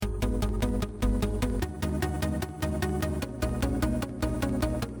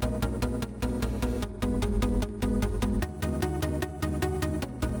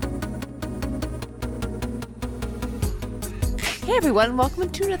Hey everyone, welcome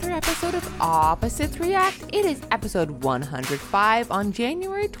to another episode of Opposites React. It is episode 105 on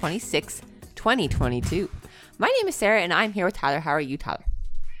January 26, 2022. My name is Sarah and I'm here with Tyler. How are you, Tyler?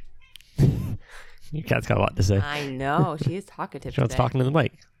 Your cat's got a lot to say. I know, she is talkative She wants today. talking to the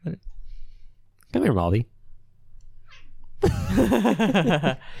mic. Come here, Molly.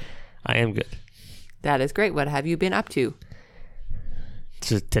 I am good. That is great. What have you been up to?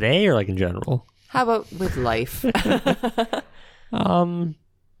 Just today or like in general? How about with life? Not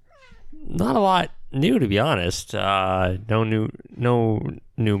a lot new, to be honest. No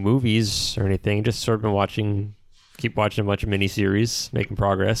new movies or anything. Just sort of been keep watching a bunch of miniseries, making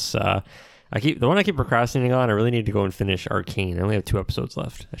progress. The one I keep procrastinating on. I really need to go and finish Arcane. I only have 2 episodes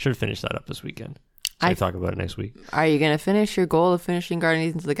left. I should finish that up this weekend. So I talk about it next week. Are you going to finish your goal of finishing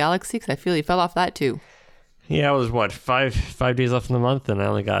Guardians of the Galaxy? Because I feel you fell off that too. Yeah, it was what, five days left in the month, and I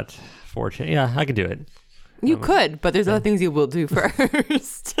only got 4. Yeah, I can do it. You could, but there's other things you will do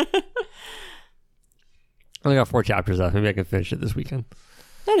first. I only got 4 chapters left. Maybe I can finish it this weekend.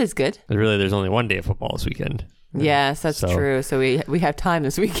 That is good. But really, there's only 1 day of football this weekend. Yes, that's true. So we have time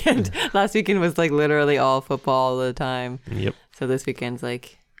this weekend. Last weekend was like literally all football all the time. Yep. So this weekend's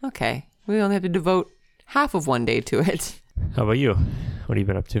like, okay, we only have to devote half of 1 day to it. How about you? What have you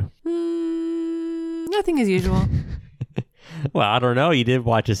been up to? Nothing as usual. Well, I don't know. You did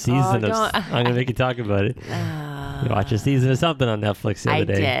watch a season of... I'm going to make you talk about it. You watched a season of something on Netflix the other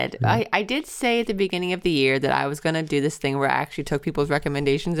day. I did. I did say at the beginning of the year that I was going to do this thing where I actually took people's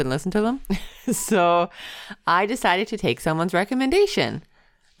recommendations and listened to them. So I decided to take someone's recommendation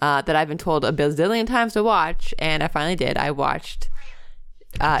that I've been told a bazillion times to watch, and I finally did. I watched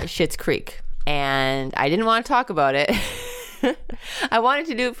Schitt's Creek, and I didn't want to talk about it. I wanted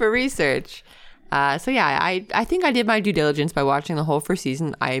to do it for research. So yeah, I think I did my due diligence by watching the whole first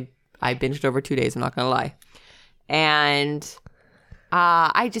season. I binged over 2 days, I'm not going to lie. And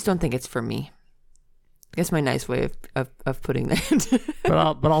I just don't think it's for me. I guess my nice way of putting that.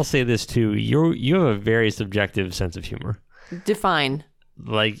 but I'll say this too. You have a very subjective sense of humor. Define.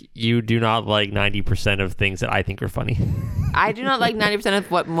 Like, you do not like 90% of things that I think are funny. I do not like 90% of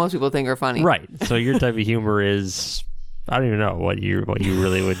what most people think are funny. Right. So your type of humor is... I don't even know what you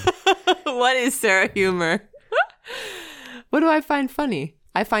really would... What is Sarah humor? What do I find funny?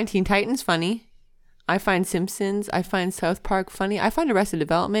 I find Teen Titans funny. I find Simpsons. I find South Park funny. I find Arrested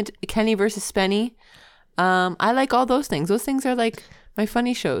Development, Kenny versus Spenny. I like all those things. Those things are like my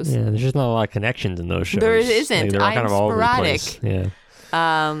funny shows. Yeah, there's just not a lot of connections in those shows. There isn't. Like, they're all kind of all over the sporadic. place. Yeah.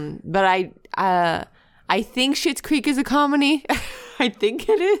 But I think Schitt's Creek is a comedy. I think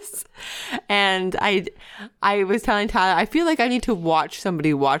it is. And I was telling Tyler, I feel like I need to watch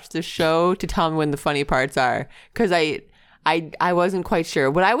somebody watch the show to tell me when the funny parts are. Because I wasn't quite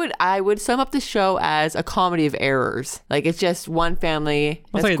sure. But I would sum up the show as a comedy of errors. Like, it's just one family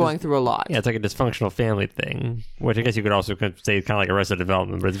that's like going through a lot. Yeah, it's like a dysfunctional family thing, which I guess you could also say kind of like Arrested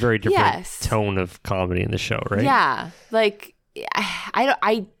Development, but it's a very different tone of comedy in the show, right? Yeah. Like,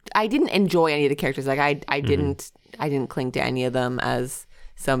 I didn't enjoy any of the characters. Like, I didn't cling to any of them as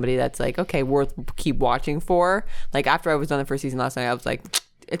somebody that's like, okay, worth keep watching for. Like, after I was done the first season last night, I was like,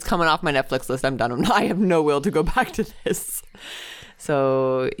 it's coming off my Netflix list. I'm done. I have no will to go back to this.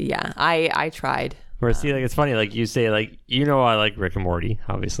 So yeah, I tried. Where see, like, it's funny, like you say, like, you know, I like Rick and Morty,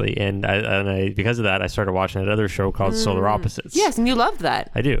 obviously, and I because of that, I started watching that other show called Solar Opposites. Yes, and you loved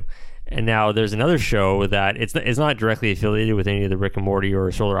that. I do. And now there's another show that it's not directly affiliated with any of the Rick and Morty or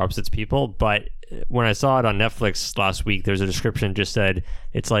Solar Opposites people, but when I saw it on Netflix last week, there's a description that just said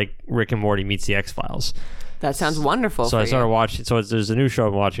it's like Rick and Morty meets the X-Files. That sounds wonderful. So I started watching. So there's a new show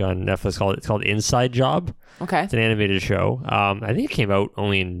I'm watching on Netflix called Inside Job. Okay. It's an animated show. I think it came out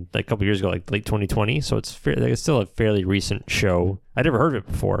only in like a couple years ago, like late 2020. So it's still a fairly recent show. I never heard of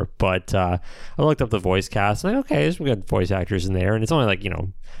it before, but I looked up the voice cast. And like, okay, there's some good voice actors in there, and it's only like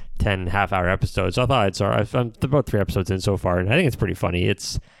 10 half-hour episodes. So I thought I'm about 3 episodes in so far, and I think it's pretty funny.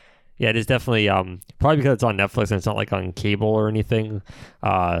 It is definitely probably because it's on Netflix and it's not like on cable or anything.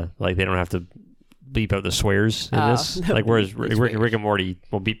 Like, they don't have to bleep out the swears in this. Like, whereas Rick and Morty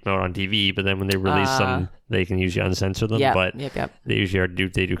will beep them out on TV, but then when they release them, they can usually uncensor them. Yep, but yep. they usually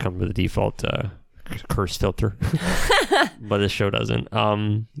they do come with a default curse filter. But this show doesn't.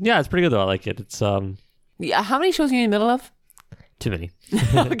 Yeah, it's pretty good though. I like it. It's yeah. How many shows are you in the middle of? Too many.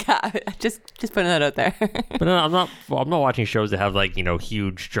 Okay, just putting that out there. But no, I'm not watching shows that have like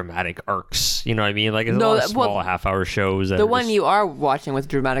huge dramatic arcs. You know what I mean? Like, it's a lot of small half-hour shows. The one you are watching with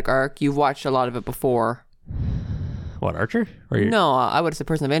dramatic arc, you've watched a lot of it before. What, Archer? No, I would say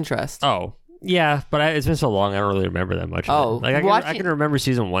Person of Interest. Oh, Yeah, but it's been so long, I don't really remember that much. Oh, of it. Like I can remember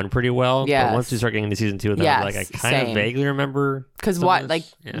season 1 pretty well. Yes. But once we start getting into season 2, then I kind same. of vaguely remember. Because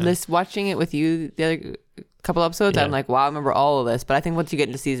watching it with you the other couple episodes, I'm like, wow, I remember all of this. But I think once you get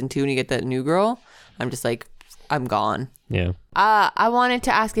into season 2 and you get that new girl, I'm just like, I'm gone. Yeah. I wanted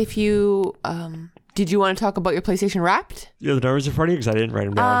to ask if you did you want to talk about your PlayStation Wrapped? Yeah, the numbers are funny because I didn't write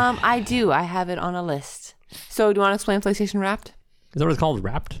them down. I do. I have it on a list. So do you want to explain PlayStation Wrapped? Is that what it's called?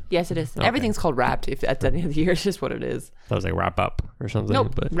 Wrapped? Yes, it is. Okay. Everything's called Wrapped. If at the end of the year, it's just what it is. That was like wrap up or something.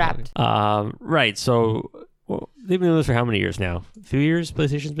 Nope, but, Wrapped. Right. So they've been doing this for how many years now? A few years?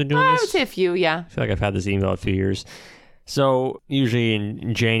 PlayStation's been doing I this? would say a few, yeah. I feel like I've had this email a few years. So usually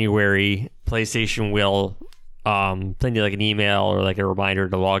in January, PlayStation will send you like an email or like a reminder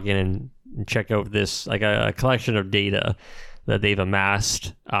to log in and check out this, like a collection of data that they've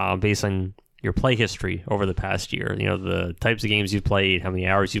amassed based on your play history over the past year. You know, the types of games you've played, how many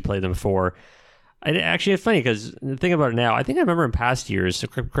hours you played them for. And actually, it's funny because the thing about it now, I think I remember in past years, so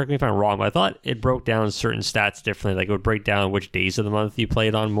correct me if I'm wrong, but I thought it broke down certain stats differently. Like it would break down which days of the month you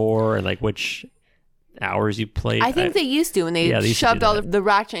played on more and like which hours you played. I think they used to, and they shoved all the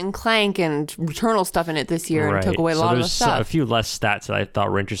Ratchet and Clank and Returnal stuff in it this year and took away a lot of the stuff. A few less stats that I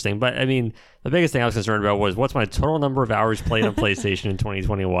thought were interesting. But I mean, the biggest thing I was concerned about was what's my total number of hours played on PlayStation in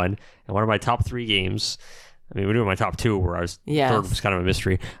 2021 and what are my top 3 games. I mean, we're doing my top 2 where I was third was kind of a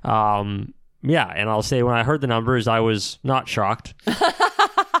mystery. Yeah, and I'll say when I heard the numbers, I was not shocked.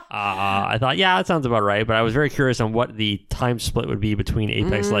 I thought, yeah, that sounds about right. But I was very curious on what the time split would be between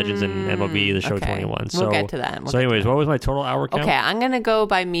Apex Legends and MLB The Show 21. So we'll get to that. So anyways, what was my total hour count? Okay, I'm going to go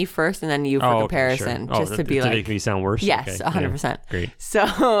by me first and then you for comparison. Sure. Just to be to like... make me sound worse? Yes, okay. 100%. Yeah, great.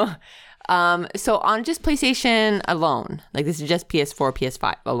 So on just PlayStation alone, like this is just PS4,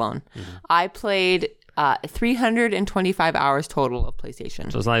 PS5 alone, I played 325 hours total of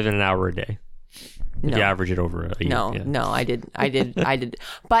PlayStation. So it's not even an hour a day. If you average it over a year. No, I did.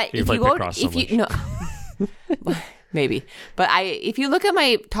 But if maybe. But if you look at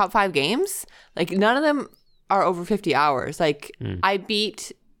my top 5 games, like none of them are over 50 hours. Like I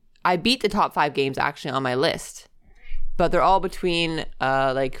beat the top 5 games actually on my list, but they're all between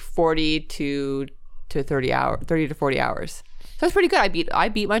like 40 to 30 to 40 hours. So that's pretty good. I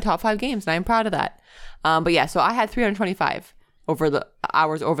beat my top 5 games, and I'm proud of that. But yeah, so I had 325 over the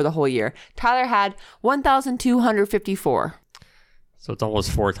hours over the whole year. Tyler had 1,254. So it's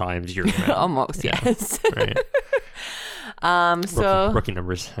almost 4 times your amount. Almost, yes. Right. So rookie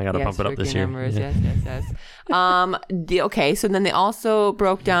numbers. I got to bump it up this year. Numbers, yes. Okay, so then they also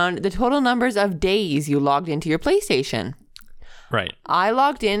broke down the total numbers of days you logged into your PlayStation. Right. I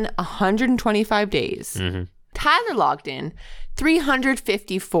logged in 125 days. Mm-hmm. Tyler logged in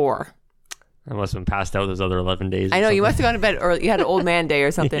 354. I must have been passed out those other 11 days. I know, you must have gone to bed early. You had an old man day or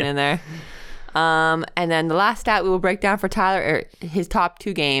something in there. And then the last stat we will break down for Tyler, his top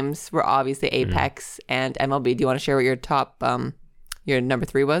 2 games were obviously Apex and MLB. Do you want to share what your top, your number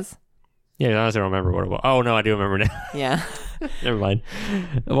 3 was? Yeah, honestly, I don't remember what it was. Oh, no, I do remember now. Yeah. Never mind.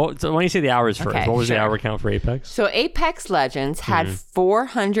 Well, so when you say the hours first, what was the hour count for Apex? So Apex Legends had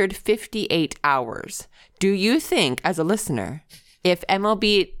 458 hours. Do you think, as a listener, if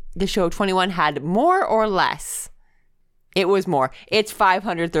MLB The Show 21 had more or less? It was more. It's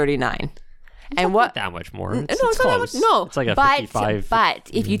 539. And what? Not that much more. It's close. Not that much, no. It's like a 55.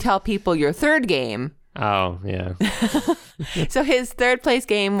 But if you tell people your third game. Oh, yeah. So his third place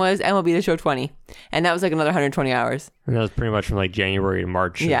game was MLB The Show 20. And that was like another 120 hours. And that was pretty much from like January to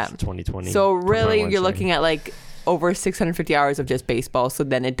March of 2020. So really, you're looking at like over 650 hours of just baseball. So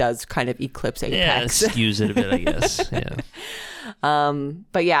then it does kind of eclipse Apex. Yeah, it skews it a bit, I guess. Yeah.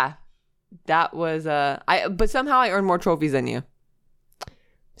 But yeah, that was but somehow I earned more trophies than you.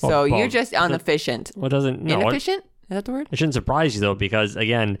 So you're just inefficient. Inefficient? Is that the word? It shouldn't surprise you though, because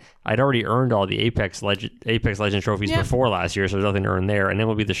again, I'd already earned all the Apex Legends trophies before last year, so there's nothing to earn there. And then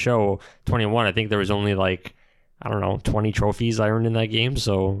will be the Show 21. I think there was only like, I don't know, 20 trophies I earned in that game.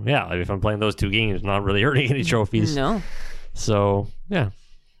 So yeah, like if I'm playing those 2 games, not really earning any trophies. No. So yeah.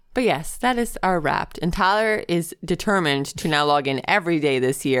 But yes, that is our Wrapped. And Tyler is determined to now log in every day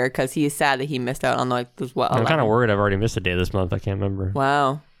this year because he is sad that he missed out on like those. I'm kind of worried I've already missed a day this month. I can't remember.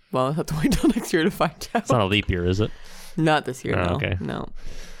 Wow. Well, I'll have to wait till next year to find out. It's not a leap year, is it? Not this year, no. Okay. No.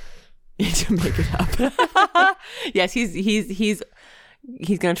 You need to make it up. Yes, he's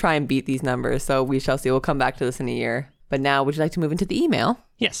going to try and beat these numbers, so we shall see. We'll come back to this in a year. But now, would you like to move into the email?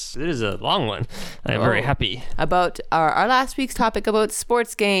 Yes, it is a long one. I'm very happy. About our last week's topic about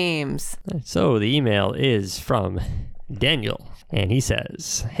sports games. So the email is from Daniel. And he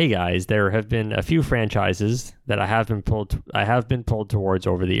says, "Hey guys, there have been a few franchises that I have been pulled towards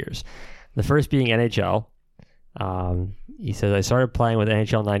over the years. The first being NHL. He says, I started playing with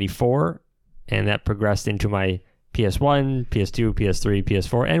NHL 94, and that progressed into my PS1, PS2, PS3,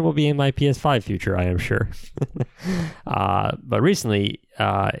 PS4, and will be in my PS5 future, I am sure. But recently,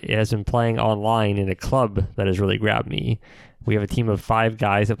 it has been playing online in a club that has really grabbed me. We have a team of 5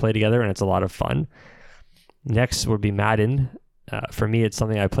 guys that play together, and it's a lot of fun. Next would be Madden. For me, it's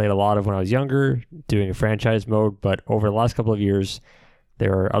something I played a lot of when I was younger, doing a franchise mode, but over the last couple of years,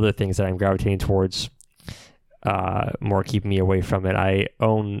 there are other things that I'm gravitating towards, more keeping me away from it. I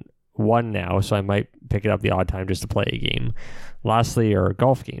own one now, so I might pick it up the odd time just to play a game. Lastly are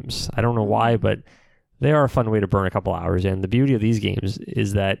golf games. I don't know why, but they are a fun way to burn a couple hours, and the beauty of these games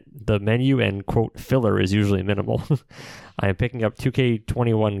is that the menu and, quote, filler is usually minimal. I am picking up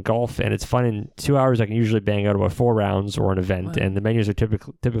 2K21 Golf, and it's fun. In 2 hours, I can usually bang out about 4 rounds or an event, and the menus are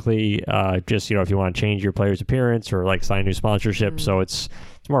typically just, if you want to change your player's appearance or, like, sign new sponsorship, so it's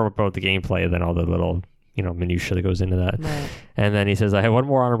more about the gameplay than all the little minutia that goes into that. Right. And then he says, I have one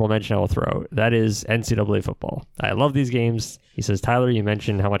more honorable mention I will throw. That is NCAA football. I love these games. He says, Tyler, you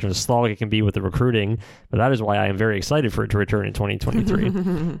mentioned how much of a slog it can be with the recruiting, but that is why I am very excited for it to return in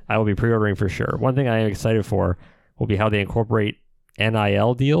 2023. I will be pre-ordering for sure. One thing I am excited for will be how they incorporate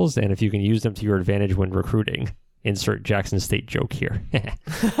NIL deals, and if you can use them to your advantage when recruiting. Insert Jackson State joke here.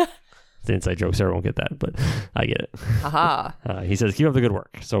 It's an inside joke, so I won't get that, but I get it. Aha. He says, keep up the good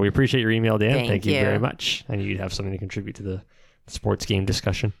work. So we appreciate your email, Dan. Thank you you very much. I knew you'd have something to contribute to the sports game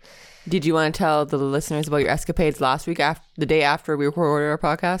discussion. Did you want to tell the listeners about your escapades last week, the day after we recorded our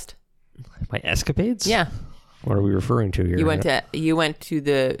podcast? My escapades? Yeah. What are we referring to here? You went to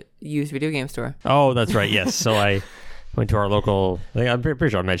the used video game store. Oh, that's right. Yes. So I went to our local, I'm pretty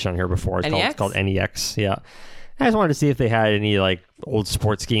sure I mentioned on here before. It's called NEX. Yeah. I just wanted to see if they had any like old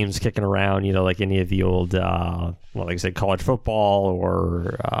sports games kicking around, like any of the old, like I said, college football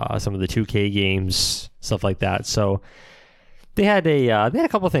or some of the 2K games, stuff like that. So they had a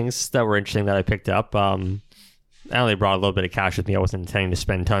couple of things that were interesting that I picked up. I only brought a little bit of cash with me. I wasn't intending to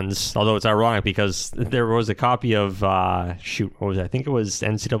spend tons, although it's ironic because there was a copy of, what was it? I think it was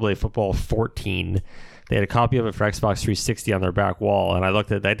NCAA Football 14. They had a copy of it for Xbox 360 on their back wall, and I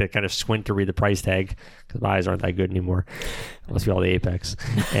looked at that to kind of squint to read the price tag because my eyes aren't that good anymore. Must be all the Apex.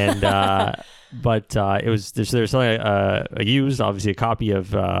 And but it was there's something a used, obviously a copy of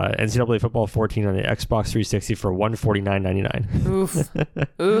NCAA Football 14 on the Xbox 360 for $149.99. Oof.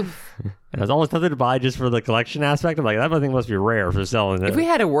 Oof. And it was almost nothing to buy just for the collection aspect. I'm like, that thing must be rare for selling it. If we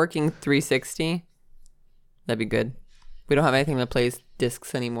had a working 360, that'd be good. We don't have anything that plays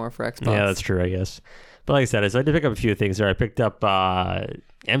discs anymore for Xbox. Yeah, that's true, I guess. But like I said, so I did pick up a few things there. I picked up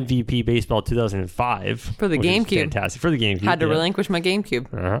MVP Baseball 2005. For the GameCube. Fantastic. For the GameCube. Had to relinquish my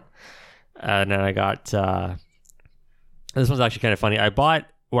GameCube. Uh-huh. And then I got... this one's actually kind of funny. I bought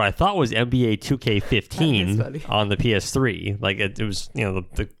what I thought was NBA 2K15 on the PS3. Like, it was,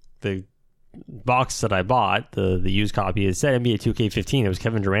 the box that I bought, the used copy, it said NBA 2K15. It was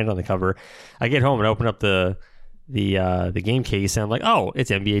Kevin Durant on the cover. I get home and open up the game case, and I'm like, oh,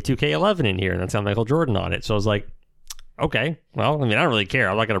 it's NBA 2K11 in here, and that's got Michael Jordan on it. So I was like, okay, well, I don't really care.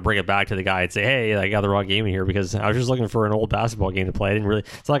 I'm not going to bring it back to the guy and say, hey, I got the wrong game in here, because I was just looking for an old basketball game to play.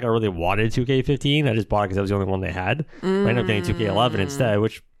 It's not like I really wanted 2K15. I just bought it because that was the only one they had. I ended up getting 2K11 instead,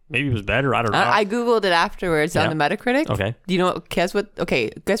 which maybe was better. I don't know. I Googled it afterwards on the Metacritic. Okay. Do you know, guess what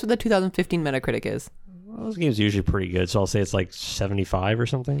the 2015 Metacritic is? Well, those games are usually pretty good, so I'll say it's like 75 or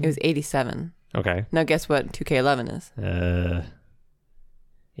something. It was 87. Okay. Now guess what 2K11 is?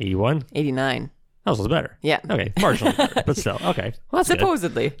 81? 89. Oh, so it's better. Yeah. Okay. Marginally better, but still. Okay. Well, that's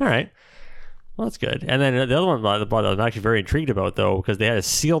supposedly. Good. All right. Well, that's good. And then the other one that I'm actually very intrigued about, though, because they had a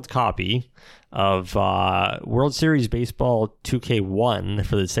sealed copy of World Series Baseball 2K1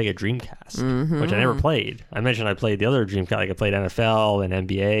 for the Sega Dreamcast, which I never played. I mentioned I played the other Dreamcast. Like I played NFL and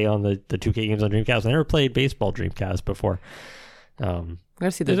NBA on the 2K games on Dreamcast. I never played Baseball Dreamcast before. I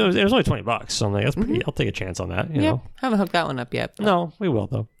gotta see it was only $20, so I'm like, that's pretty. I'll take a chance on that. You know? Haven't hooked that one up yet. But. No, we will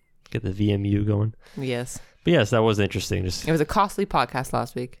though. Get the VMU going. Yes. But yes, that was interesting. It was a costly podcast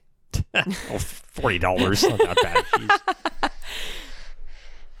last week. $40. Not that bad.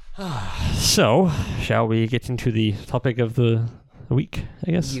 Jeez. So, shall we get into the topic of the week,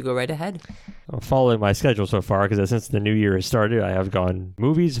 I guess? You go right ahead. I'm following my schedule so far because since the new year has started, I have gone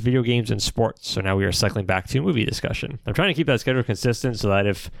movies, video games, and sports. So now we are cycling back to movie discussion. I'm trying to keep that schedule consistent so that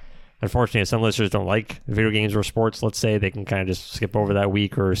if some listeners don't like video games or sports, let's say, they can kind of just skip over that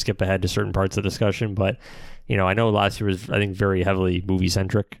week or skip ahead to certain parts of the discussion. But, I know last year was, I think, very heavily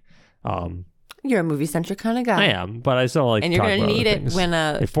movie-centric. You're a movie-centric kind of guy. I am, but I still like And to you're talk going to about need other it things. when...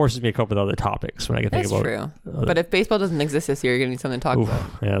 It forces me to come up with other topics when I can think That's about true. other- But if baseball doesn't exist this year, you're going to need something to talk Oof,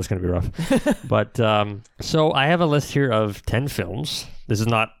 about. yeah, that's going to be rough. But so I have a list here of 10 films. This is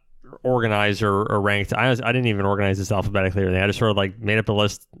not organized or ranked. I didn't even organize this alphabetically or anything. I just sort of like made up a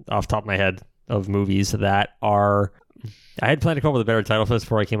list off the top of my head of movies that are... I had planned to come up with a better title for this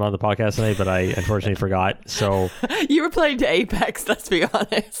before I came on the podcast tonight, but I unfortunately forgot. So You were playing to Apex, let's be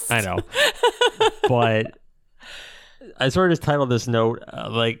honest. I know. But I sort of just titled this note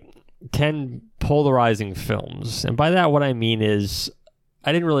like 10 polarizing films. And by that, what I mean is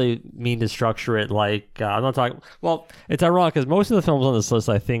I didn't really mean to structure it like, I'm not talking, well, it's ironic because most of the films on this list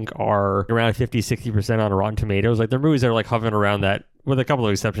I think are around 50-60% on Rotten Tomatoes. Like they're movies that are like hovering around that, with a couple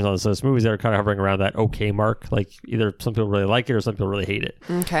of exceptions on this list, movies that are kind of hovering around that okay mark. Like either some people really like it or some people really hate it.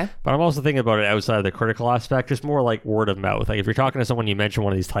 Okay. But I'm also thinking about it outside of the critical aspect, just more like word of mouth. Like if you're talking to someone, you mention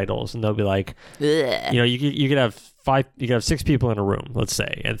one of these titles and they'll be like, Ugh. you know, you could have six people in a room, let's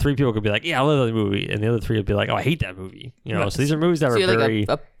say, and 3 people could be like, yeah, I love that movie, and the other 3 would be like, oh, I hate that movie. You know, Right. so these are movies that So are you're like very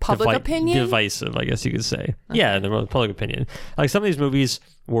a public opinion? divisive, I guess you could say. Yeah, in the public opinion. Like some of these movies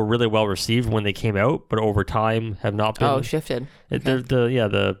were really well received when they came out, but over time have not been. Oh, shifted.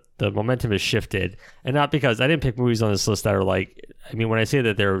 The momentum has shifted, and not because I didn't pick movies on this list that are like. I mean, when I say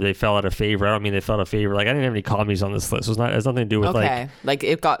that they fell out of favor, I don't mean they fell out of favor. Like I didn't have any comedies on this list. It has nothing to do with Like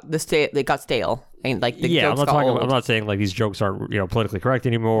it got it got stale. And like the I'm jokes not got talking. old. I'm not saying like these jokes aren't politically correct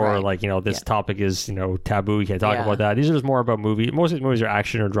anymore. Or Right. like this Yeah. topic is taboo. You can't talk Yeah. about that. These are just more about movies. Most of these movies are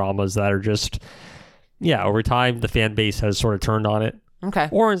action or dramas that are just over time the fan base has sort of turned on it. Okay.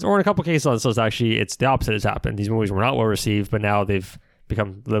 Or in a couple cases on this list, actually, it's the opposite has happened. These movies were not well received, but now they've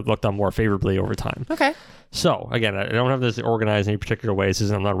become looked on more favorably over time. Okay. So again, I don't have this organized in any particular way.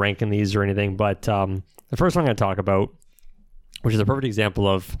 I'm not ranking these or anything, but the first one I'm going to talk about, which is a perfect example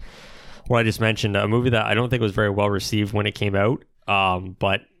of what I just mentioned, a movie that I don't think was very well received when it came out,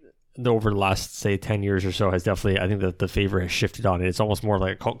 but over the last, say, 10 years or so has definitely, I think that the favor has shifted on it. It's almost more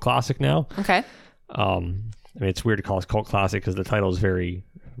like a cult classic now. Okay. I mean, it's weird to call it cult classic because the title is very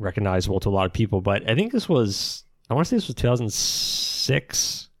recognizable to a lot of people, but I think this was, I want to say this was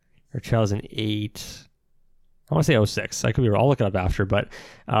 2006 or 2008. I want to say 06. I could be wrong. I'll look it up after, but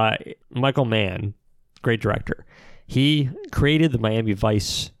Michael Mann, great director. He created the Miami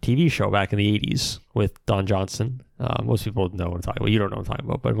Vice TV show back in the 80s with Don Johnson. Most people know what I'm talking about. You don't know what I'm talking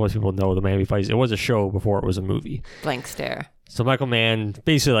about, but most people know the Miami Vice. It was a show before it was a movie. Blank stare. So Michael Mann,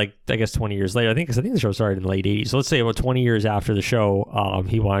 basically, like I guess 20 years later, I think the show started in the late 80s. So let's say about 20 years after the show,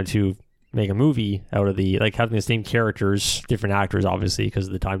 he wanted to make a movie out of having the same characters, different actors, obviously, because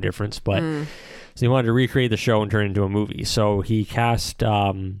of the time difference. But so he wanted to recreate the show and turn it into a movie. So he cast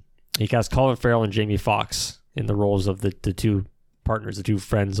Colin Farrell and Jamie Foxx in the roles of the two partners, the two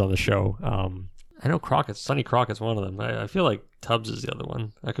friends on the show. I know Sonny Crockett's one of them. I feel like Tubbs is the other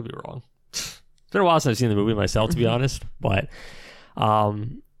one. I could be wrong. It's been a while since I've seen the movie myself, to be honest. But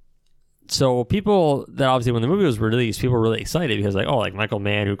so people that obviously when the movie was released, people were really excited because like Michael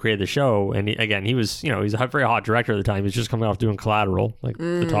Mann, who created the show, and he was he's a very hot director at the time. He was just coming off doing Collateral, like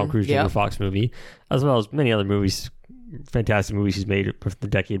the Tom Cruise Jamie Foxx movie, as well as many other movies, fantastic movies he's made the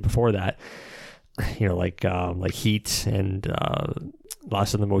decade before that. Like Heat and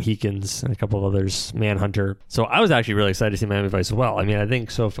Last of the Mohicans and a couple of others, Manhunter. So I was actually really excited to see Miami Vice as well. I mean, I think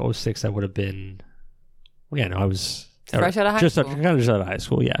so. If 06, I would have been. Well, yeah, no, I was fresh out of high school. Kind of just out of high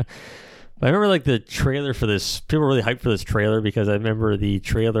school, yeah. But I remember like the trailer for this. People were really hyped for this trailer because I remember the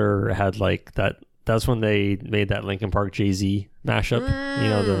trailer had like that. That's when they made that Linkin Park Jay-Z mashup.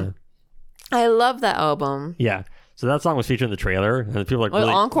 I love that album. Yeah. So that song was featured in the trailer, and people were like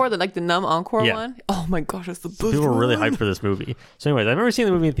really Encore, the numb Encore Yeah. one. Oh my gosh, it's the best. people were really one. hyped for this movie. So, anyways, I remember seeing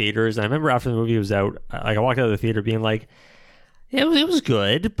the movie in theaters, and I remember after the movie was out, I walked out of the theater being like, it was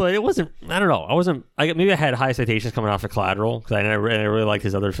good, but it wasn't. I don't know. Maybe I had high expectations coming off of Collateral because I really liked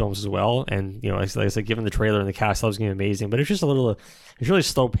his other films as well. And like I said, given the trailer and the cast, that was going to be amazing. But it's just it's really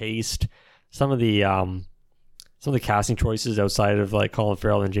slow paced. Some of the casting choices outside of like Colin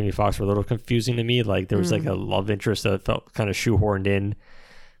Farrell and Jamie Foxx were a little confusing to me. Like there was like a love interest that felt kind of shoehorned in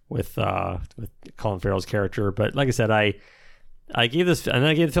with Colin Farrell's character. But like I said, I gave the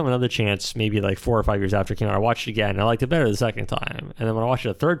film another chance, maybe like 4 or 5 years after it came out. I watched it again, and I liked it better the second time. And then when I watched it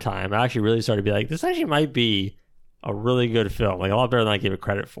a third time, I actually really started to be like, this actually might be a really good film, like a lot better than I gave it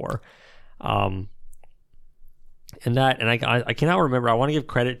credit for. I cannot remember. I want to give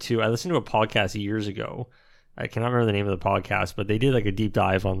credit to. I listened to a podcast years ago. I cannot remember the name of the podcast, but they did like a deep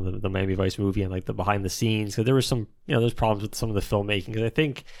dive on the Miami Vice movie and like the behind the scenes. Because there was some, there's problems with some of the filmmaking. Because I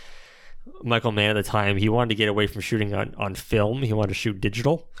think Michael Mann at the time, he wanted to get away from shooting on film. He wanted to shoot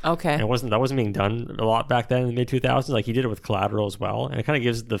digital. Okay. And that wasn't being done a lot back then in the mid 2000s. Like he did it with Collateral as well, and it kind of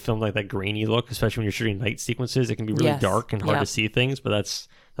gives the film like that grainy look, especially when you're shooting night sequences. It can be really dark and hard to see things, but that's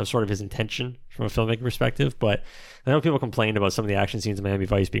sort of his intention from a filmmaking perspective. But I know people complained about some of the action scenes in Miami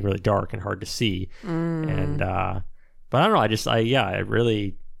Vice being really dark and hard to see, and but I don't know. I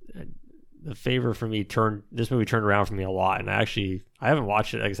really. The favor for me this movie turned around for me a lot, and I haven't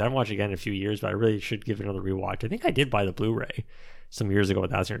watched it. Like I said, I haven't watched it again in a few years, but I really should give it another rewatch. I think I did buy the Blu-ray some years ago with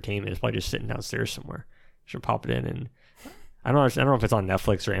That's Entertainment. It's probably just sitting downstairs somewhere. I should pop it in, and I don't know if it's on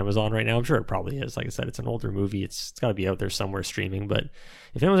Netflix or Amazon right now. I'm sure it probably is. Like I said, it's an older movie. It's got to be out there somewhere streaming. But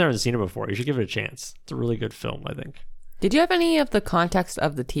if anyone's ever seen it before, you should give it a chance. It's a really good film, I think. Did you have any of the context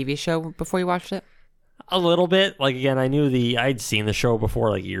of the TV show before you watched it? A little bit. Like again, I'd seen the show before,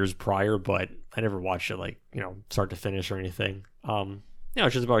 like years prior, but I never watched it like, start to finish or anything.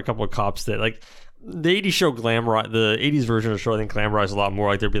 It's just about a couple of cops that like the 80s show the 80s version of the show, I think glamorized a lot more.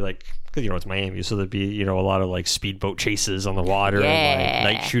 Like there'd be like, because it's Miami, so there'd be, a lot of like speedboat chases on the water and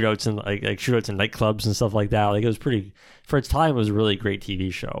like night shootouts and like shootouts in nightclubs and stuff like that. Like it was pretty, for its time, it was a really great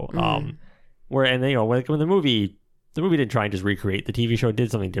TV show. When the movie didn't try and just recreate the TV show, it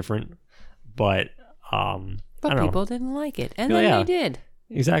did something different. But people didn't like it, and then they did.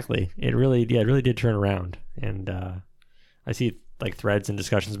 Exactly. It really did turn around, and I see like threads and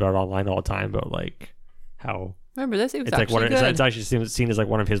discussions about it online all the time about like how. Remember this? It was actually good. It's actually seen as like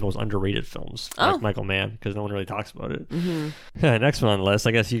one of his most underrated films, like Michael Mann, because no one really talks about it. Next one on the list,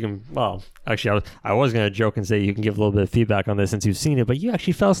 I guess you can. Well, actually, I was going to joke and say you can give a little bit of feedback on this since you've seen it, but you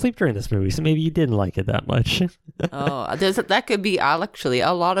actually fell asleep during this movie, so maybe you didn't like it that much. That could be actually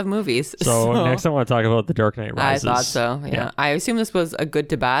a lot of movies. So next, I want to talk about The Dark Knight Rises. I thought so. Yeah. I assume this was a good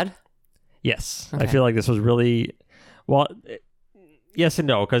to bad. Yes, okay. I feel like this was really well. Yes and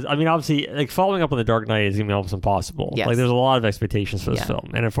no, because obviously, like following up on The Dark Knight is going to be almost impossible. Yes. Like, there's a lot of expectations for this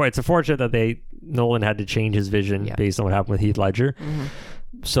film, and it's unfortunate that Nolan had to change his vision based on what happened with Heath Ledger.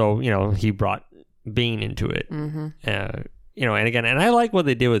 So he brought Bane into it. And again, and I like what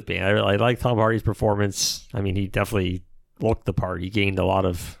they did with Bane. I like Tom Hardy's performance. He definitely looked the part. He gained a lot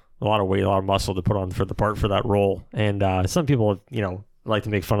of weight, a lot of muscle to put on for the part for that role. And some people, like to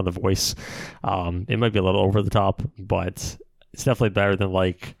make fun of the voice. It might be a little over the top, but it's definitely better than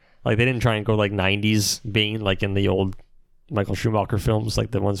like they didn't try and go like 90s Bane like in the old Michael Schumacher films,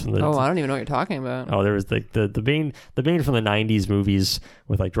 like the ones from the. Oh, I don't even know what you're talking about. Oh, there was the Bane from the 90s movies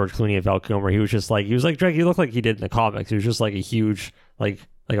with like George Clooney and Val Kilmer. He was like Drake. He looked like he did in the comics. He was just like a huge like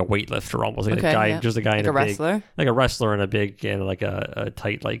a weightlifter almost, like just a guy in a wrestler, big, like a wrestler in a big and like a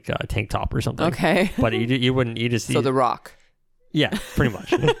tight like tank top or something. Okay, but you just The Rock. Yeah, pretty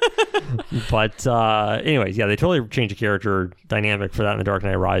much. But anyways, they totally changed the character dynamic for that in The Dark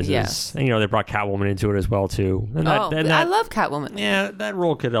Knight Rises. Yes. And they brought Catwoman into it as well too. And I love Catwoman. Yeah, that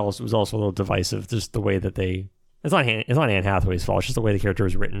role was also a little divisive. Just the way that it's not Anne Hathaway's fault. It's just the way the character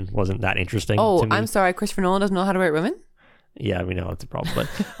was written wasn't that interesting. Oh, to me. I'm sorry, Christopher Nolan doesn't know how to write women? Yeah, we know that's a problem.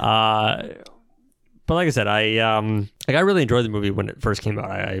 But like I said, I really enjoyed the movie when it first came out.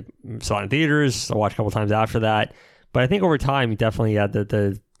 I saw it in theaters. I watched a couple times after that. But I think over time, definitely,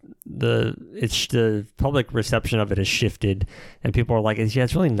 the public reception of it has shifted, and people are like, it's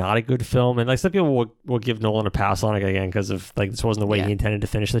really not a good film. And like some people will give Nolan a pass on it again because of like this wasn't the way he intended to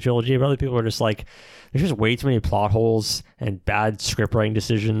finish the trilogy. But other people are just like, there's just way too many plot holes and bad script writing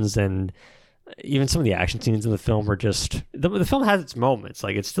decisions, and even some of the action scenes in the film are just the film has its moments.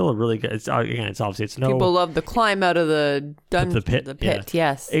 Like it's still a really good. It's obviously people love the climb out of the pit. The pit,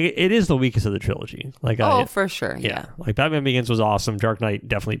 yes. It is the weakest of the trilogy. Like for sure, yeah. Like Batman Begins was awesome. Dark Knight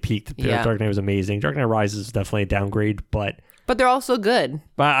definitely peaked. Yeah. Dark Knight was amazing. Dark Knight Rises is definitely a downgrade, but they're also good.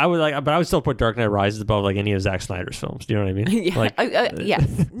 But I would still put Dark Knight Rises above like any of Zack Snyder's films. Do you know what I mean? Yeah.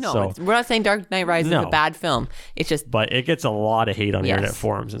 Yes. No, we're not saying Dark Knight Rises is a bad film. It's just. But it gets a lot of hate on the internet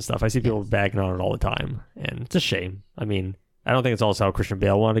forums and stuff. I see people bagging on it all the time, and it's a shame. I don't think it's also how Christian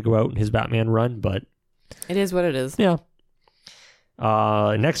Bale wanted to go out in his Batman run, but it is what it is. Yeah.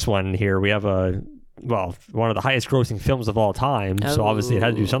 Next one here, we have one of the highest grossing films of all time. So obviously it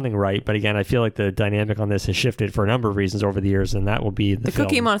had to do something right. But again, I feel like the dynamic on this has shifted for a number of reasons over the years, and that will be the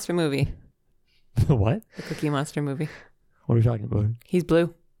Cookie Monster movie. What? The Cookie Monster movie. What are we talking about? He's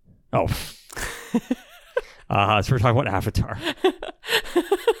blue. Oh. So we're talking about Avatar.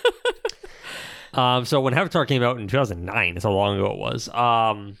 So when Avatar came out in 2009, that's how long ago it was.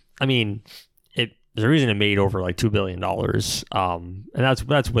 There's a reason it made over like $2 billion. And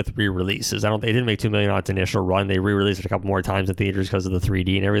that's with re-releases. They didn't make $2 million on its initial run. They re-released it a couple more times in theaters because of the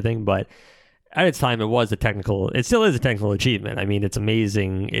 3D and everything. But at its time, it still is a technical achievement. I mean, it's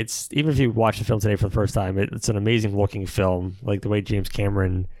amazing. It's, even if you watch the film today for the first time, it's an amazing looking film. Like the way James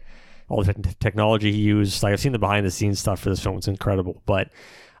Cameron, all the technology he used. Like I've seen the behind the scenes stuff for this film. It's incredible. But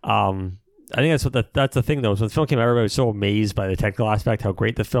I think that's the thing though. So when the film came out, everybody was so amazed by the technical aspect, how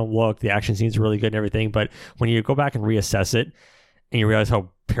great the film looked. The action scenes are really good and everything. But when you go back and reassess it, and you realize how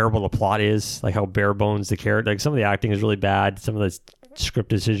terrible the plot is, like how bare bones the character, like some of the acting is really bad, some of the script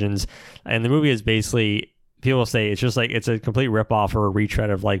decisions, and the movie is basically, people say it's just like, it's a complete ripoff or a retread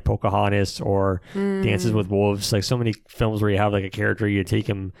of like Pocahontas or Dances with Wolves. Like so many films where you have like a character, you take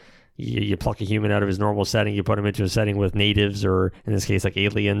him, you pluck a human out of his normal setting, you put him into a setting with natives, or in this case like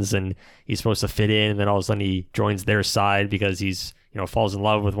aliens, and he's supposed to fit in, and then all of a sudden he joins their side because he's, falls in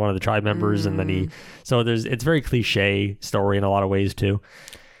love with one of the tribe members, and then it's very cliche story in a lot of ways too.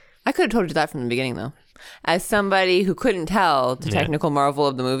 I could have told you that from the beginning though. As somebody who couldn't tell the technical marvel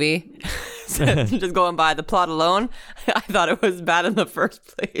of the movie, just going by the plot alone, I thought it was bad in the first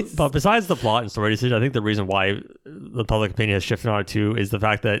place. But besides the plot and story decision, I think the reason why the public opinion has shifted on it too is the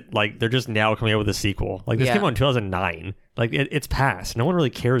fact that like they're just now coming out with a sequel. Like this came out in 2009. Like it's past. No one really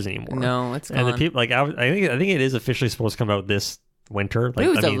cares anymore. No, it's gone. And the people, like I think it is officially supposed to come out this winter. Like, it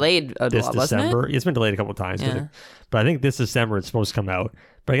was delayed a this lot, December. wasn't it? It's been delayed a couple of times. Yeah. But I think this December it's supposed to come out.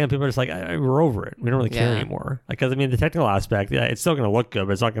 But again, people are just like, we're over it. We don't really care anymore. Because, I mean, the technical aspect, it's still going to look good,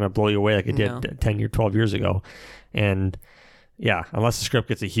 but it's not going to blow you away like it did 12 years ago. And, yeah, unless the script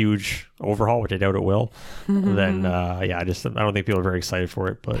gets a huge overhaul, which I doubt it will, then, I don't think people are very excited for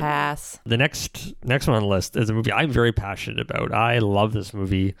it. But pass. The next one on the list is a movie I'm very passionate about. I love this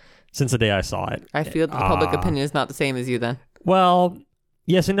movie since the day I saw it. I feel that the public opinion is not the same as you then. Well,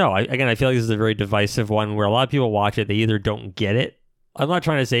 yes and no. I feel like this is a very divisive one where a lot of people watch it. They either don't get it. I'm not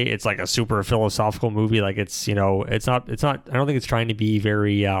trying to say it's like a super philosophical movie. Like it's, it's not, I don't think it's trying to be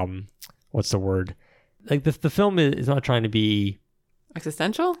very, what's the word? Like the film is not trying to be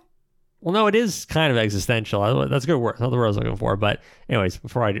existential. Well, no, it is kind of existential. That's a good word. That's not the word I was looking for. But anyways,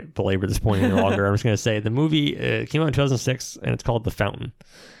 before I belabor this point any longer, I'm just going to say the movie came out in 2006 and it's called The Fountain.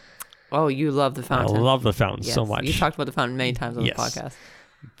 Oh, you love The Fountain. I love The Fountain so much. You talked about The Fountain many times on the podcast.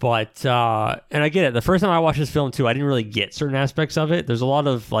 But, and I get it. The first time I watched this film too, I didn't really get certain aspects of it. There's a lot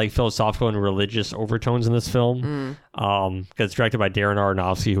of like philosophical and religious overtones in this film. Because it's directed by Darren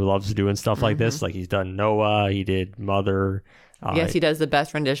Aronofsky, who loves doing stuff like this. Like he's done Noah, he did Mother. Yes, he does the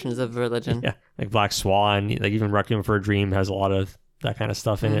best renditions of religion. Yeah, like Black Swan, like even Requiem for a Dream has a lot of that kind of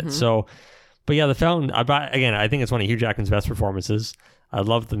stuff in it. So, but yeah, The Fountain, I think it's one of Hugh Jackman's best performances. I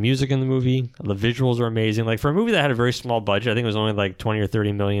love the music in the movie. The visuals are amazing. Like for a movie that had a very small budget, I think it was only like 20 or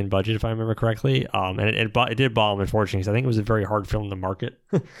 30 million budget, if I remember correctly. And it did bomb, unfortunately, because I think it was a very hard film to market.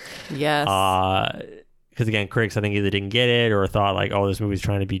 Yes. Because again, critics, I think either didn't get it or thought like, oh, this movie's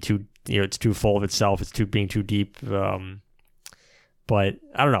trying to be too, it's too full of itself. It's being too deep. But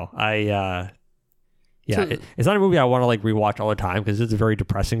I don't know. It's not a movie I want to like rewatch all the time because it's a very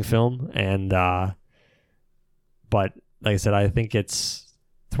depressing film. And, but like I said, I think it's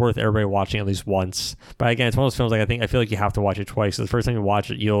worth everybody watching at least once. But again, it's one of those films like I feel like you have to watch it twice. So the first time you watch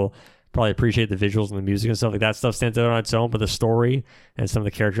it, you'll probably appreciate the visuals and the music and stuff like that. Stuff stands out on its own, but the story and some of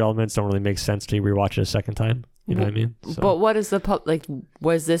the character elements don't really make sense to you rewatch it a second time. You know what I mean? So. But what is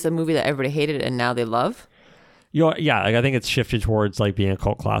was this a movie that everybody hated and now they love? Yeah, like I think it's shifted towards like being a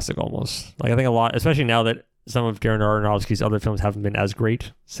cult classic almost. Like I think a lot, especially now that some of Darren Aronofsky's other films haven't been as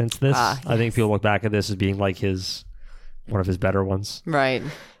great since this. Yes. I think people look back at this as being like one of his better ones. Right.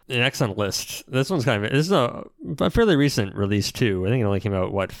 The next on the list, this is a fairly recent release too. I think it only came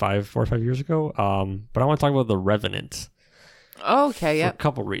out 4 or 5 years ago. But I want to talk about The Revenant. Okay, yeah. For a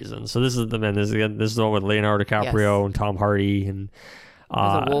couple reasons. So this is the one with Leonardo DiCaprio and Tom Hardy and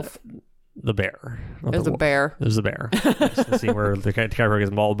there's a wolf. The bear. There's a bear. There's a bear. It's the scene where the DiCaprio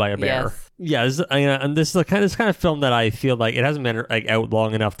gets mauled by a bear. Yes. Yeah, and this is the kind of film that I feel like it hasn't been like out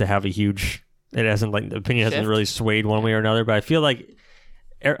long enough to have a huge. It hasn't like the opinion hasn't really swayed one way or another. But I feel like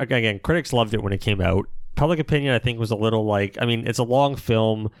again, critics loved it when it came out. Public opinion, I think, was a little like. I mean, it's a long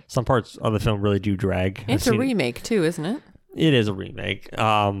film. Some parts of the film really do drag. It's a remake too, isn't it? It is a remake.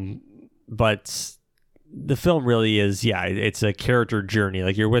 But the film really is, it's a character journey.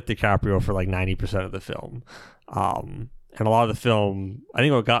 Like you're with DiCaprio for like 90% of the film. And a lot of the film, I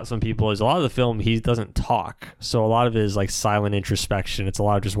think what got some people is a lot of the film, he doesn't talk. So a lot of it is like silent introspection. It's a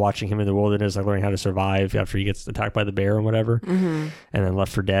lot of just watching him in the wilderness, like learning how to survive after he gets attacked by the bear and whatever, and then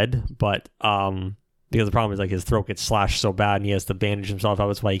left for dead. But because the problem is like his throat gets slashed so bad and he has to bandage himself up.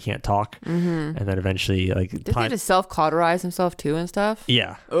 That's why he can't talk. And then eventually, like, Does he just self-cauterize himself too and stuff?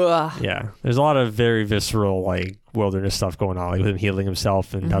 yeah, Ugh. yeah. There's a lot of very visceral like wilderness stuff going on, like with him healing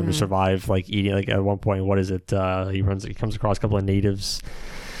himself and having to survive, like eating. Like at one point, what is it? He comes across a couple of natives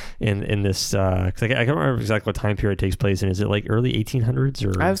in this. 'Cause I can't remember exactly what time period it takes place in. Is it like early 1800s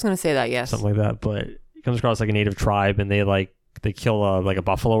or I was going to say that, yes. something like that? But he comes across like a native tribe and they kill a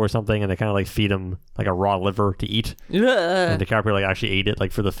buffalo or something, and they kind of like feed him like a raw liver to eat. Ugh. And DiCaprio like actually ate it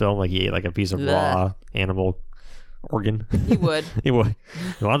like for the film, like he ate like a piece of raw animal organ. He would. He would.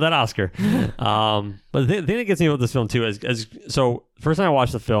 He wanted that Oscar. But the thing that gets me about this film too is so first time I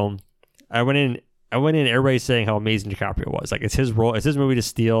watched the film, I went in. Everybody's saying how amazing DiCaprio was. Like it's his role, it's his movie to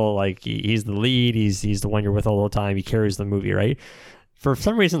steal. Like he's the lead. He's the one you're with all the time. He carries the movie, right? For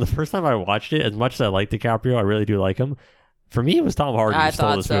some reason, the first time I watched it, as much as I like DiCaprio, I really do like him. For me, it was Tom Hardy who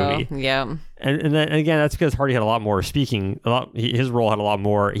stole this movie. Yeah. And then again, that's because Hardy had a lot more speaking. His role had a lot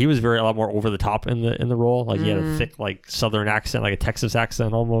more. He was a lot more over the top in the role. Like he had a thick like Southern accent, like a Texas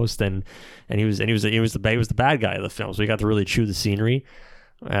accent almost, and he was the bad guy of the film. So he got to really chew the scenery.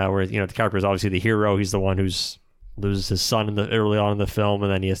 Where DiCaprio is obviously the hero. He's the one who's loses his son early on in the film,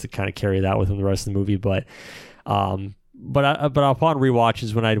 and then he has to kind of carry that with him the rest of the movie. But upon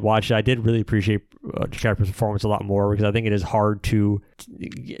rewatches, when I'd watch it, I did really appreciate DiCaprio's performance a lot more, because I think it is hard to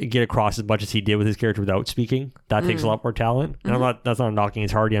get across as much as he did with his character without speaking. That takes a lot more talent. And that's not knocking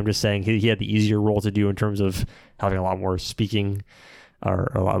his Hardy. I'm just saying he had the easier role to do in terms of having a lot more speaking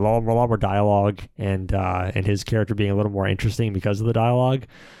or a lot more dialogue, and his character being a little more interesting because of the dialogue.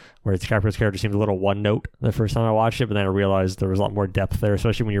 Whereas DiCaprio's character seemed a little one note the first time I watched it, but then I realized there was a lot more depth there,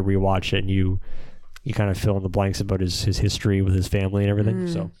 especially when you rewatch it and you kind of fill in the blanks about his history with his family and everything.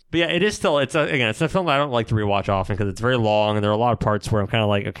 So, but yeah, it is still, it's a film that I don't like to rewatch often because it's very long, and there are a lot of parts where I'm kind of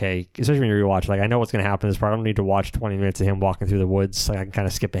like, okay, especially when you rewatch, like I know what's going to happen in this part. I don't need to watch 20 minutes of him walking through the woods. Like I can kind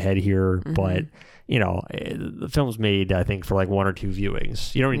of skip ahead here, but the film's made, I think, for like one or two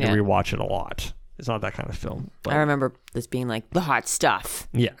viewings. You don't need to rewatch it a lot. It's not that kind of film. But I remember this being like the hot stuff.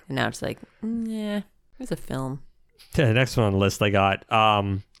 Yeah. And now it's like, yeah, it's a film. The next one on the list I got,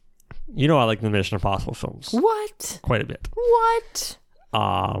 I like the Mission Impossible films. What? Quite a bit. What?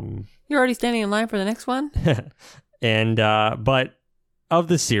 You're already standing in line for the next one? And, but of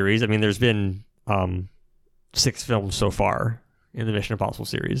the series, I mean, there's been 6 films so far in the Mission Impossible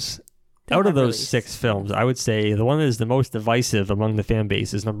series. Out of those 6 films, I would say the one that is the most divisive among the fan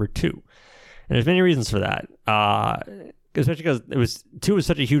base is number 2. And there's many reasons for that. Especially because 2 was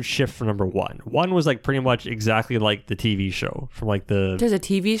such a huge shift from number 1. 1 was like pretty much exactly like the TV show from like the... There's a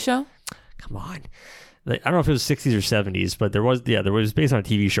TV show? Come on. Like, I don't know if it was 60s or 70s, but there was based on a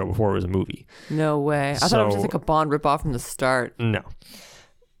TV show before it was a movie. No way. I thought it was just like a Bond ripoff from the start. No.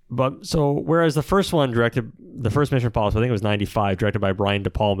 But so, whereas the first Mission Impossible, I think it was 95, directed by Brian De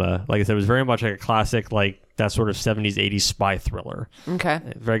Palma, like I said, it was very much like a classic, like that sort of 70s, 80s spy thriller. Okay.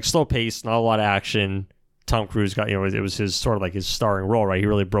 Very slow paced, not a lot of action. Tom Cruise got, it was his sort of like his starring role, right? He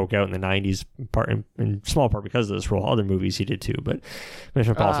really broke out in the 90s, in small part because of this role. Other movies he did too, but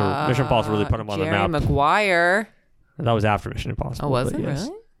Mission Impossible really put him on the map. Jerry Maguire. That was after Mission Impossible. Oh, was it yes.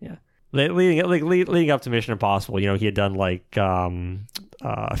 really? Yeah. Leading up to Mission Impossible, he had done like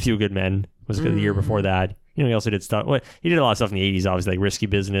A Few Good Men was the year before that. He also did stuff. Well, he did a lot of stuff in the 80s, obviously, like Risky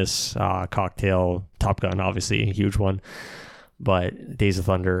Business, Cocktail, Top Gun, obviously, a huge one. But Days of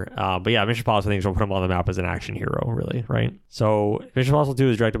Thunder. But yeah, Mission Impossible, I think, is what put him on the map as an action hero, really, right? So Mission Impossible 2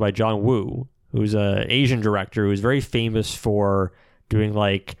 is directed by John Woo, who's an Asian director who's very famous for doing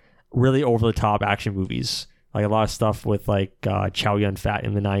like really over-the-top action movies. Like a lot of stuff with like Chow Yun-fat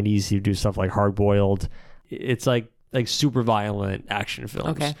in the 90s. He'd do stuff like Hard Boiled. It's like super violent action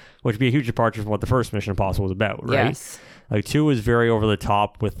films, which would be a huge departure from what the first Mission Impossible was about, right? Yes. Like 2 was very over the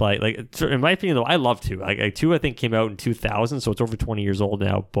top with like in my opinion though, I love 2. Like 2 I think came out in 2000, so it's over 20 years old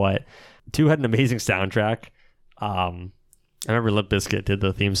now. But 2 had an amazing soundtrack. I remember Limp Bizkit did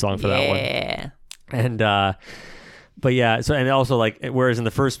the theme song for that one. Yeah. And but yeah, so and also like whereas in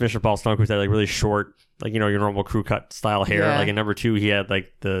the first Mission Impossible, Tom Cruise had like really short, like your normal crew cut style hair. Yeah. Like in number 2, he had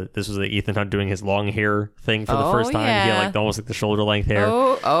like this was like Ethan Hunt doing his long hair thing for the first time. Yeah. He had like almost like the shoulder length hair.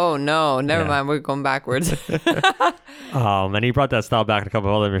 Oh no, never mind. We're going backwards. And he brought that style back in a couple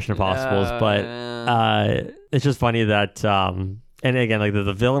of other Mission Impossibles, but it's just funny that and again, like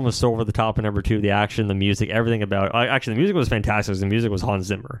the villain was so over the top in number 2, the action, the music, everything about actually the music was fantastic. The music was Hans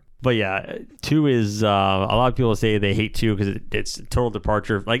Zimmer. But yeah, 2 is a lot of people say they hate 2 because it's a total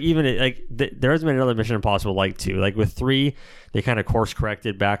departure. Like even there hasn't been another Mission Impossible like 2. Like with 3, they kind of course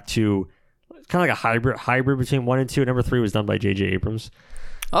corrected back to kind of like a hybrid between 1 and 2. Number 3 was done by J.J. Abrams.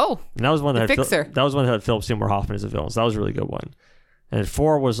 Oh, And that was one that The had Fixer. that was one that had Philip Seymour Hoffman as a villain. So that was a really good one. And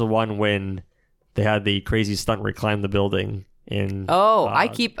 4 was the one when they had the crazy stunt where he climbed the building in. I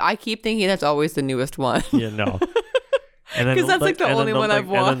keep thinking that's always the newest one. Yeah, no. And then 'Cause that's, like, the and then only one I've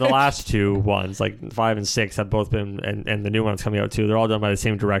And then the watched. last 2 ones, like 5 and 6, have both been, and the new one that's coming out too. They're all done by the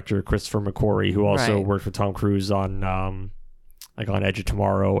same director, Christopher McQuarrie, who also Right. worked with Tom Cruise on like on Edge of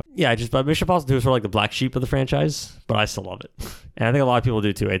Tomorrow. Yeah, but Mission Impossible 2 is sort of like the black sheep of the franchise, but I still love it, and I think a lot of people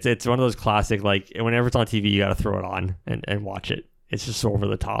do too. It's one of those classic, like whenever it's on TV, you got to throw it on and watch it. It's just so over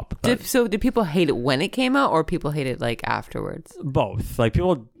the top. Did people hate it when it came out, or people hate it like afterwards? Both. Like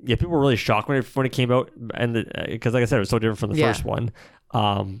people were really shocked when it came out, and because like I said, it was so different from the first one.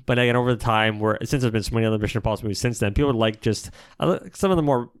 But again, over the time, since there's been so many other Mission Impossible movies since then, people like some of the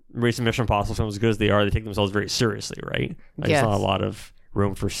more recent Mission Impossible films, as good as they are, they take themselves very seriously, right? Like, Yes. There's not a lot of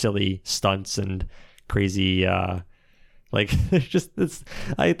room for silly stunts and crazy. There's just this.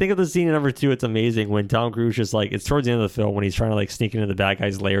 I think of the scene in number 2. It's amazing when Tom Cruise just like, it's towards the end of the film when he's trying to like sneak into the bad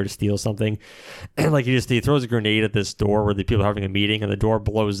guy's lair to steal something, and like he throws a grenade at this door where the people are having a meeting, and the door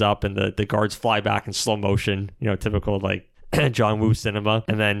blows up, and the guards fly back in slow motion. Typical like John Woo cinema.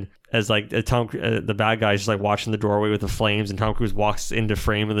 And then as like the bad guy's just like watching the doorway with the flames, and Tom Cruise walks into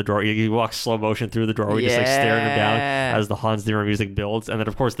frame in the door. He walks slow motion through the doorway, just like staring him down as the Hans Zimmer music builds. And then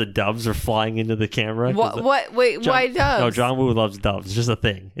of course the doves are flying into the camera. Why doves? No, John Woo loves doves. It's just a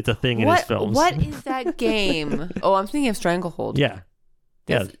thing. It's a thing in his films. What is that game? Oh, I'm thinking of Stranglehold. Yeah.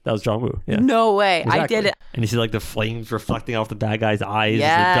 Yeah, that was John Woo. Yeah. No way. Exactly. I did it. And you see like the flames reflecting off the bad guy's eyes as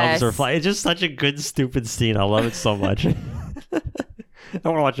Yes. the doves are flying. It's just such a good, stupid scene. I love it so much. I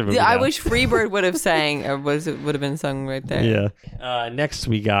want to watch a movie. I now. wish Freebird would have sang, or would have been sung right there. Yeah. Next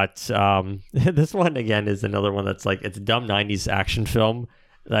we got this one again is another one that's like, it's a dumb 90s action film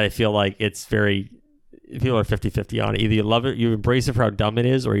that I feel like it's very, people are 50-50 on it. Either you love it, you embrace it for how dumb it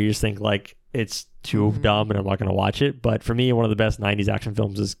is, or you just think like it's too dumb and I'm not going to watch it. But for me, one of the best 90s action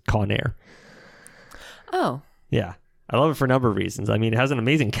films is Con Air. Oh. Yeah. I love it for a number of reasons. I mean, it has an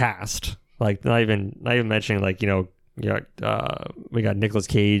amazing cast. Like not even mentioning like, we got Nicolas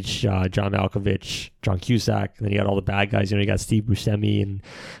Cage, John Malkovich, John Cusack, and then you got all the bad guys. You got Steve Buscemi and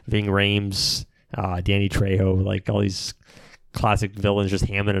Ving Rhames, Danny Trejo, like all these classic villains just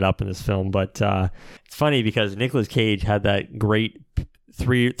hamming it up in this film. But it's funny because Nicolas Cage had that great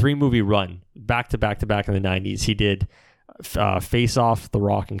three movie run back to back in the 90s. He did Face Off, The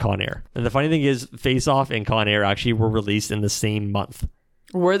Rock, and Con Air. And the funny thing is, Face Off and Con Air actually were released in the same month.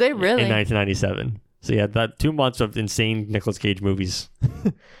 Were they really? In 1997. So you had that 2 months of insane Nicolas Cage movies.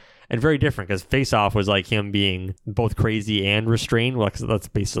 And very different because Face Off was like him being both crazy and restrained. Well, 'cause that's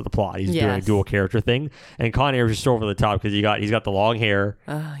the basis of the plot. He's doing a dual character thing. And Con Air is just over the top because he's got the long hair.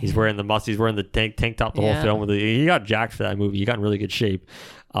 He's wearing the he's wearing the tank top the whole film. He got jacked for that movie. He got in really good shape.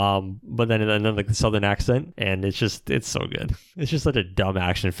 But then like the southern accent, and it's so good. It's just such a dumb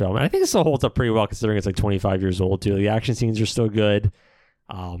action film. And I think it still holds up pretty well considering it's like 25 years old too. The action scenes are still good.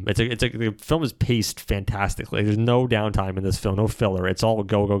 The film is paced fantastically. There's no downtime in this film, no filler. It's all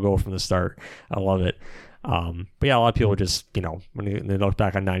go from the start. I love it. But yeah, a lot of people just, when they look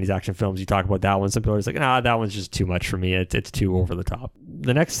back on 90s action films, you talk about that one. Some people are just like, that one's just too much for me. It's too over the top.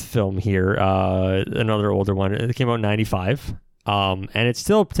 The next film here, another older one, it came out in 95. And it's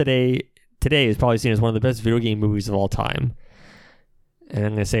still today is probably seen as one of the best video game movies of all time. And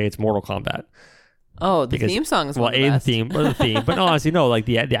I'm going to say it's Mortal Kombat. Oh, the theme song is one of the best. The theme. But no, honestly, no, like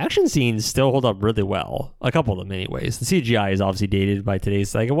the action scenes still hold up really well. A couple of them anyways. The CGI is obviously dated by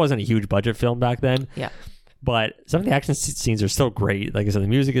today's, like it wasn't a huge budget film back then. Yeah. But some of the action scenes are still great. Like I said, the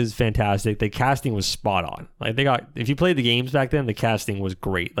music is fantastic. The casting was spot on. Like if you played the games back then, the casting was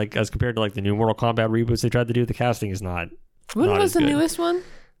great. Like as compared to like the new Mortal Kombat reboots they tried to do, the casting is not. When was the newest one?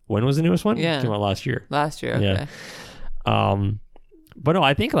 When was the newest one? Yeah. It came out last year. Okay. Yeah. But no,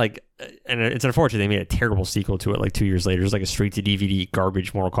 I think like, and it's unfortunate they made a terrible sequel to it like 2 years later. It's like a straight to DVD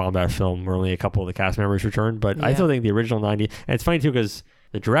garbage Mortal Kombat film where only a couple of the cast members returned. But I still think the original 90, and it's funny too because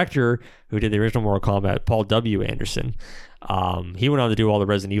the director who did the original Mortal Kombat, Paul W. Anderson, he went on to do all the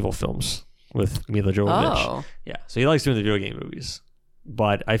Resident Evil films with Mila Jovovich. Oh. Yeah, so he likes doing the video game movies.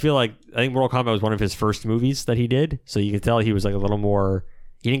 But I think Mortal Kombat was one of his first movies that he did. So you can tell he was like a little more.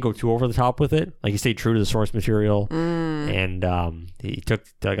 He didn't go too over the top with it. Like he stayed true to the source material, and he took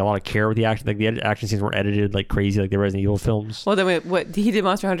like a lot of care with the action. Like the action scenes weren't edited like crazy, like the Resident Evil films. Well, then wait, what he did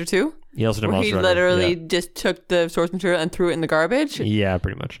Monster Hunter 2? He also did Where Monster he Hunter. literally just took the source material and threw it in the garbage. Yeah,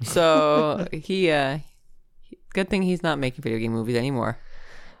 pretty much. So he good thing he's not making video game movies anymore.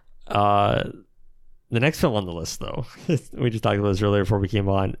 The next film on the list, though, we just talked about this earlier before we came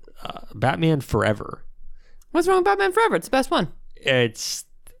on. Batman Forever. What's wrong with Batman Forever? It's the best one. It's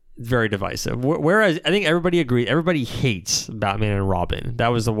very divisive. Whereas I think everybody hates Batman and Robin. That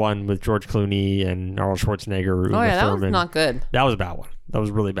was the one with George Clooney and Arnold Schwarzenegger. Oh yeah, that Thurman. was not good. That was a bad one. That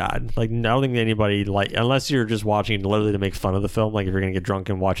was really bad. Like, I don't think anybody, like, unless you're just watching literally to make fun of the film, like if you're gonna get drunk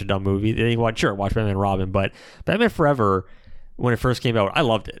and watch a dumb movie, then you watch Batman and Robin. But Batman Forever, when it first came out, I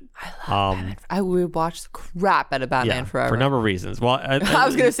loved it. I love Batman. I would watch the crap out of Batman Forever for a number of reasons. Well, I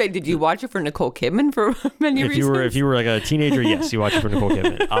was gonna say, did you watch it for Nicole Kidman for many reasons? If you were like a teenager, yes, you watched it for Nicole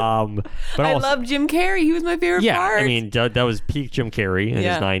Kidman. But I love Jim Carrey. He was my favorite part. I mean that was peak Jim Carrey in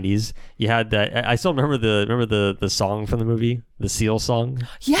his 90s. You had that. I still remember the song from the movie, the Seal song.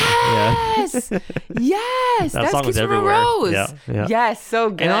 Yes, yes, that song was everywhere. Rose. Yeah. Yes, so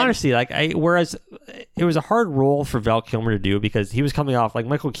good. And honestly, like whereas it was a hard role for Val Kilmer to do because he was coming off like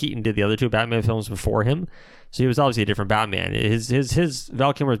Michael Keaton did the other two Batman films before him, so he was obviously a different Batman. His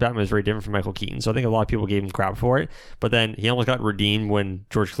Val Kilmer's Batman was very different from Michael Keaton, so I think a lot of people gave him crap for it. But then he almost got redeemed when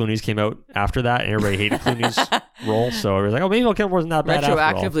George Clooney's came out after that, and everybody hated Clooney's role. So it was like, oh, maybe Val Kilmer wasn't that bad.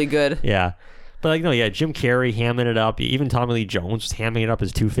 Retroactively good. Yeah. But like, no, yeah, Jim Carrey hamming it up. Even Tommy Lee Jones was hamming it up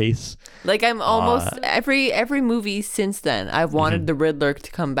as Two-Face. Like, I'm almost every movie since then, I've wanted the Riddler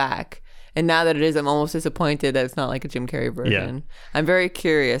to come back. And now that it is, I'm almost disappointed that it's not like a Jim Carrey version. Yeah. I'm very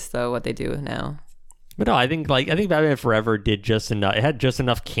curious though what they do now. But no, I think Batman Forever did just enough. It had just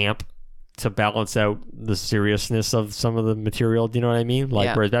enough camp to balance out the seriousness of some of the material. Do you know what I mean?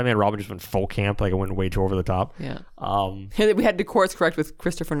 Like, whereas Batman and Robin just went full camp, like it went way too over the top. Yeah. We had to course correct with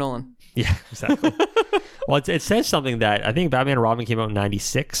Christopher Nolan. Yeah, exactly. Well, it says something that I think Batman and Robin came out in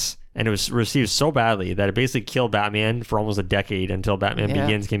 96, and it was received so badly that it basically killed Batman for almost a decade until Batman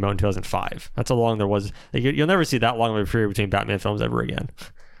Begins came out in 2005. That's how long there was. Like, you'll never see that long of a period between Batman films ever again.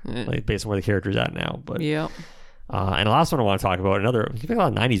 Like, based on where the character's at now. But yeah. And the last one I want to talk about, you think a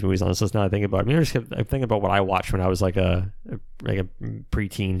lot of 90s movies on this list now I think about it. I mean, I'm thinking about what I watched when I was like a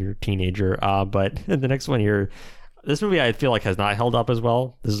preteen or teenager. But the next one here, this movie I feel like has not held up as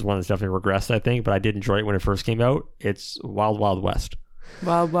well. This is one that's definitely regressed, I think, but I did enjoy it when it first came out. It's Wild Wild West.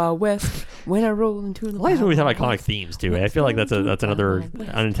 Wild Wild West, when I roll into the. A lot of these movies have iconic themes too. I feel like that's another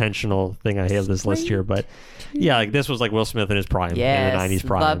unintentional thing I have this list here, but yeah, like this was like Will Smith in his prime, in the 90s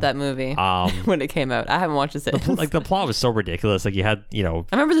prime. Love that movie when it came out. I haven't watched it since. Like the plot was so ridiculous. Like you had, I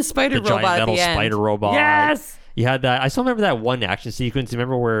remember the spider robot giant at the end. Spider robot. Yes. You had that. I still remember that one action sequence. You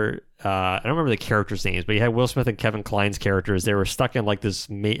remember where I don't remember the characters' names, but you had Will Smith and Kevin Kline's characters. They were stuck in like this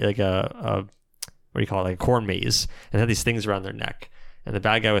like a what do you call it, like a corn maze, and had these things around their neck. And the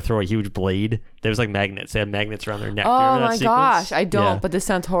bad guy would throw a huge blade. There was like magnets. They had magnets around their neck. Oh my gosh, I don't. But this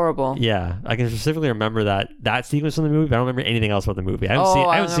sounds horrible. Yeah, I can specifically remember that sequence from the movie. But I don't remember anything else about the movie. I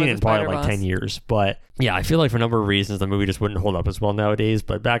haven't seen it in probably like 10 years. But yeah, I feel like for a number of reasons the movie just wouldn't hold up as well nowadays.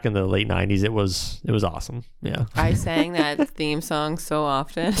 But back in the late 90s, it was awesome. Yeah, I sang that theme song so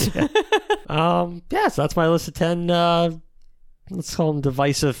often. Yeah. So that's my list of 10. Let's call them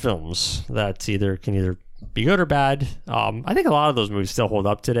divisive films that can either be good or bad. I think a lot of those movies still hold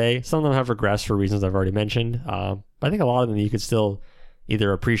up today. Some of them have regressed for reasons I've already mentioned. But I think a lot of them you could still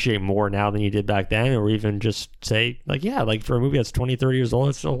either appreciate more now than you did back then, or even just say, like, yeah, like for a movie that's 20, 30 years old,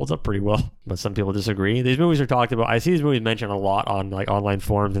 it still holds up pretty well. But some people disagree. These movies are talked about. I see these movies mentioned a lot on like online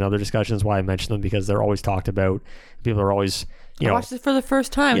forums and other discussions. Why I mention them, because they're always talked about. People are always, I watched it for the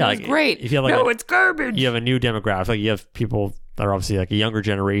first time. Yeah, it was great. If you have like it's garbage. You have a new demographic. Like you have people that are obviously like a younger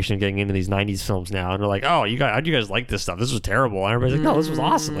generation getting into these 90s films now, and they're like, oh, how'd you guys like this stuff? This was terrible. And everybody's like, no, this was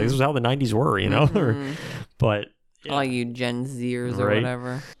awesome. Like, this was how the 90s were, But yeah. All you Gen Zers or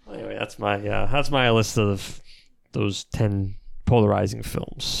whatever. Anyway, that's my list of those 10 polarizing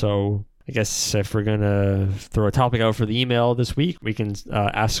films. So I guess if we're gonna throw a topic out for the email this week, we can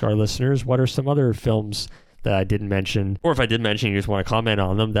ask our listeners, what are some other films that I didn't mention, or if I did mention, you just want to comment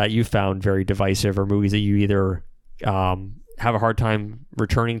on them, that you found very divisive, or movies that you either have a hard time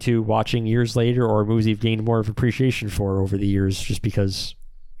returning to watching years later, or movies you've gained more of appreciation for over the years, just because,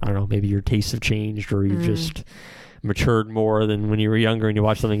 I don't know, maybe your tastes have changed, or you've just matured more than when you were younger and you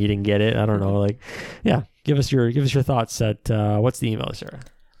watched something you didn't get it. I don't know. Like, yeah, give us your thoughts at what's the email, Sarah?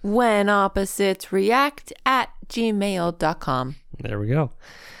 WhenOppositesReact@gmail.com. There we go.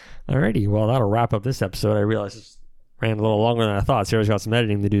 Alrighty, well, that'll wrap up this episode. I realized it ran a little longer than I thought. Sarah's got some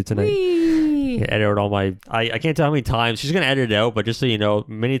editing to do tonight. Edit out all my... I can't tell how many times. She's going to edit it out, but just so you know,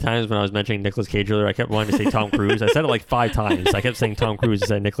 many times when I was mentioning Nicolas Cage earlier, I kept wanting to say Tom Cruise. I said it like 5 times. I kept saying Tom Cruise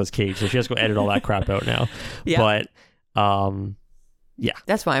instead of Nicolas Cage, so she has to go edit all that crap out now. Yeah. But, yeah.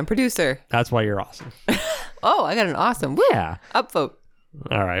 That's why I'm producer. That's why you're awesome. Oh, I got an awesome. Woo. Yeah. Upvote.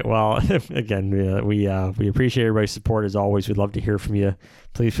 All right. Well, again, we appreciate everybody's support as always. We'd love to hear from you.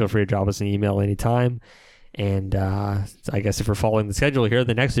 Please feel free to drop us an email anytime. And I guess if we're following the schedule here,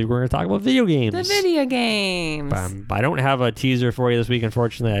 the next week we're going to talk about video games. The video games. I don't have a teaser for you this week,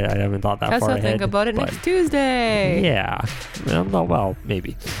 unfortunately. I haven't thought that far ahead. Think about it next Tuesday. Yeah. Well,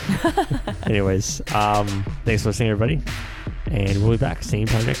 maybe. Anyways, thanks for listening, everybody. And we'll be back same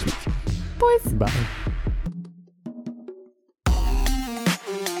time next week. Boys. Bye.